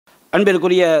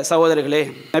அன்பிற்குரிய சகோதரர்களே,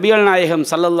 நபிகள் நாயகம்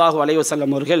ஸல்லல்லாஹு அலைஹி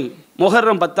வஸல்லம் அவர்கள்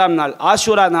முஹர்ரம் 10ஆம் நாள்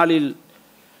ஆஷூரா நாளில்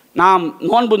நாம்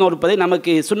நோன்பு நோற்பதை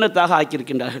நமக்கு சுன்னத்தாக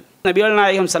ஆக்கியிருக்கின்றார்கள். நபிகள்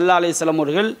நாயகம் ஸல்லல்லாஹு அலைஹி வஸல்லம்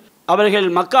அவர்கள்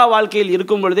மக்கா வாழ்க்கையில்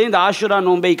இருக்கும் பொழுதே இந்த ஆஷூரா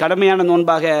நோன்பை கடமையான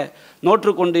நோன்பாக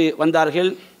நோற்றுக்கொண்டு வந்தார்கள்.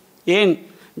 ஏன்,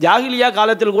 ஜாகிலியா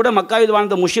காலத்தில் கூட மக்காவில்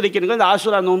வாழ்ந்த முஷ்ரிக்கீன்கள் இந்த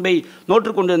ஆஷூரா நோன்பை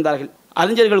நோற்றுக்கொண்டு இருந்தார்கள்.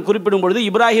 அறிஞர்கள் குறிப்பிடும் பொழுது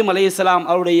இப்ராஹிம் அலைஹிஸ்ஸலாம்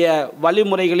அவருடைய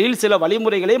வழிமுறைகளில் சில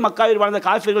வழிமுறைகளை மக்காவில் வாழ்ந்த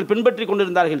காஃபிர்கள் பின்பற்றி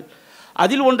கொண்டிருந்தார்கள்.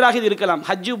 அதில் ஒன்றாக இது இருக்கலாம்.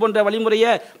 ஹஜ்ஜு போன்ற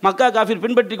வழிமுறையை மக்கா காஃபிர்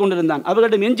பின்பற்றி கொண்டிருந்தான்,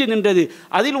 அவர்களிடம் எஞ்சி நின்றது.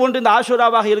 அதில் ஒன்று இந்த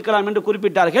ஆஷூராவாக இருக்கலாம் என்று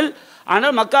குறிப்பிட்டார்கள்.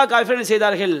 ஆனால் மக்கா காஃபிர்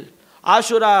செய்தார்கள்,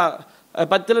 ஆஷூரா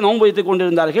 10 நோன்பு வைத்துக்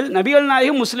கொண்டிருந்தார்கள். நபிகள்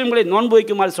நாயகம் முஸ்லிம்களை நோன்பு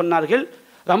வைக்குமாறு சொன்னார்கள்.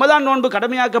 ரமதான் நோன்பு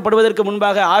கடமையாக்கப்படுவதற்கு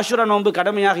முன்பாக ஆஷூரா நோன்பு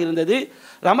கடமையாக இருந்தது.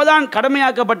 ரமதான்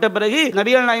கடமையாக்கப்பட்ட பிறகு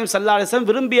நபிகள் நாயகம் ஸல்லல்லாஹு அலைஹி வஸல்லம்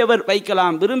விரும்பியவர்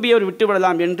வைக்கலாம், விரும்பியவர்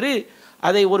விட்டுவிடலாம் என்று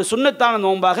அதை ஒரு சுன்னத்தான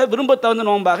நோன்பாக, விரும்பத்தகுந்த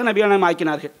நோன்பாக நபிகள் நாயகம்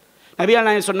ஆக்கினார்கள். நபிகள்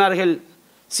நாயகம் சொன்னார்கள்,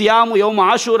 சியாமு யௌம்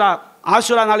ஆஷூரா,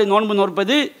 ஆஷூரா நாளில் நோன்பு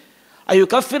நோற்பது ஐயோ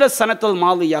கஃபிர சனத்தல்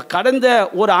மாலியா, கடந்த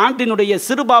ஒரு ஆண்டினுடைய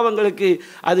சிறுபாவங்களுக்கு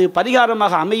அது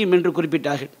பரிகாரமாக அமையும் என்று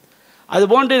குறிப்பிட்டார்கள்.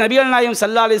 அதுபோன்று நபிகள் நாயகம்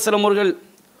ஸல்லல்லாஹு அலைஹி வஸல்லம் அவர்கள்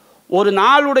ஒரு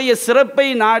நாளுடைய சிறப்பை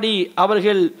நாடி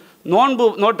அவர்கள் நோன்பு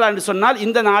நோற்றார் என்று சொன்னால்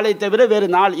இந்த நாளை தவிர வேறு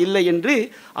நாள் இல்லை என்று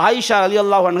ஆயிஷா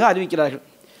ரலியல்லாஹு அன்ஹா அறிவிக்கிறார்கள்.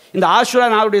 இந்த ஆஷூரா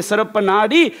நாளுடைய சிறப்பை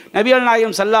நாடி நபிகள்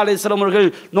நாயகம் ஸல்லல்லாஹு அலைஹி வஸல்லம் அவர்கள்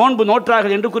நோன்பு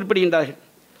நோற்றார்கள் என்று குறிப்பிடுகின்றார்கள்.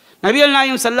 நபிகள்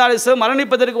நாயகம் ஸல்லல்லாஹு அலைஹி வஸல்லம்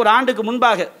மரணிப்பதற்கு ஒரு ஆண்டுக்கு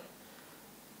முன்பாக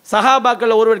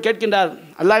சஹாபாக்கள் ஒருவர் கேட்கின்றார்,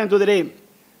 அல்லாஹ்வின் தூதரே,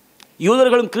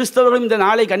 யூதர்களும் கிறிஸ்தவர்களும் இந்த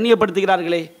நாளை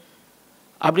கண்ணியப்படுத்துகிறார்களே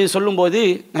அப்படின்னு சொல்லும்போது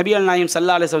நபிகள் நாயகம்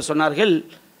ஸல்லல்லாஹு அலைஹி வஸல்லம் சொன்னார்கள்,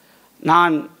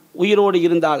 நான் உயிரோடு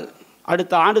இருந்தால்,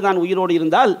 அடுத்த ஆண்டு நான் உயிரோடு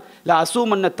இருந்தால் இல்லை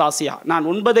அசூமன்ன தாசியா, நான்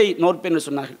 9 நோற்பேன் என்று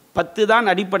சொன்னார்கள். 10 தான்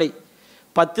அடிப்படை,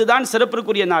 10 தான்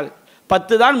சிறப்பிற்குரிய நாள்,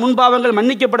 10 தான் முன்பாவங்கள்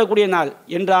மன்னிக்கப்படக்கூடிய நாள்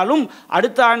என்றாலும்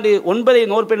அடுத்த ஆண்டு 9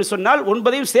 நோற்பேன் சொன்னால்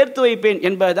 9ஐயும் சேர்த்து வைப்பேன்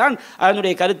என்பதுதான்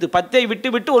அதனுடைய கருத்து. 10ஐ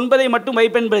விட்டு 9ஐ மட்டும்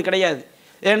வைப்பேன் என்பது கிடையாது.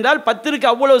 ஏனென்றால்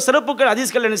 10ற்கு அவ்வளவு சிறப்புகள்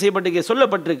ஹதீஸ்கள் என்ன செய்யப்பட்டிருக்கு,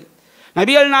 சொல்லப்பட்டிருக்கு.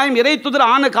 நபிகள் நாயகம் இறை தூதர்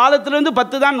ஆன காலத்திலிருந்து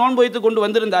 10 தான் நோன்பு வைத்து கொண்டு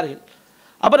வந்திருந்தார்கள்.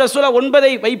 அப்புறம் ரசூலுல்லாஹ்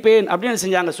 9ஐ வைப்பேன் அப்படின்னு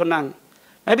செஞ்சாங்க, சொன்னாங்க.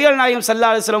 நபிகள் நாயகம்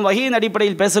ஸல்லல்லாஹு அலைஹி வஸல்லம் வஹீயின்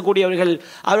அடிப்படையில் பேசக்கூடியவர்கள்,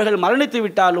 அவர்கள் மரணித்து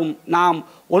விட்டாலும் நாம்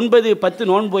 9, 10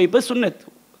 நோன்பு வைப்பது சுன்னத்.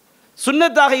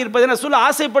 சுன்னத்தாக இருப்பது ரசூலுல்லாஹ்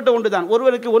ஆசைப்பட்ட ஒன்று தான்.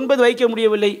 ஒருவருக்கு 9 வைக்க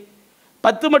முடியவில்லை,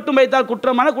 10 மட்டும் வைத்தால்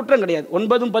குற்றம் கிடையாது.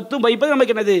 9ம் 10ம் வைப்பது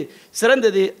நமக்கு என்னது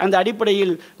சிறந்தது. அந்த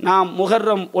அடிப்படையில் நாம்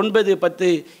முஹர்ரம் 9,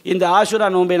 10 இந்த ஆஷூரா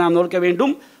நோன்பை நாம் நோக்க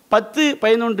வேண்டும். 10,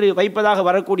 11 வைப்பதாக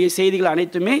வரக்கூடிய செய்திகள்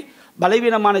அனைத்துமே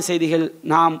பலவீனமான செய்திகள்.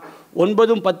 நாம்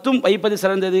 9ம் 10ம் வைப்பது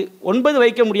சிறந்தது. 9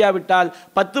 வைக்க முடியாவிட்டால்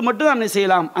 10 மட்டும் நாம்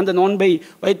செய்யலாம், அந்த நோன்பை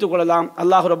வைத்துக் கொள்ளலாம்.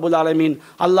 அல்லாஹ் ரப்புல் ஆலமீன்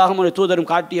அல்லாஹும் ஒரு தூதரும்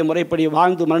காட்டிய முறைப்படி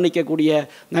வாழ்ந்து மரணிக்கக்கூடிய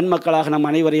நன்மக்களாக நம்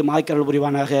அனைவரையும் ஆக்கியருள்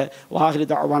புரிவானாக. வாஹிரு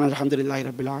தஅவானா அல்ஹம்துலில்லாஹி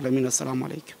ரப்பில் ஆலமீன். அஸ்ஸலாமு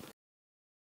அலைக்கும்.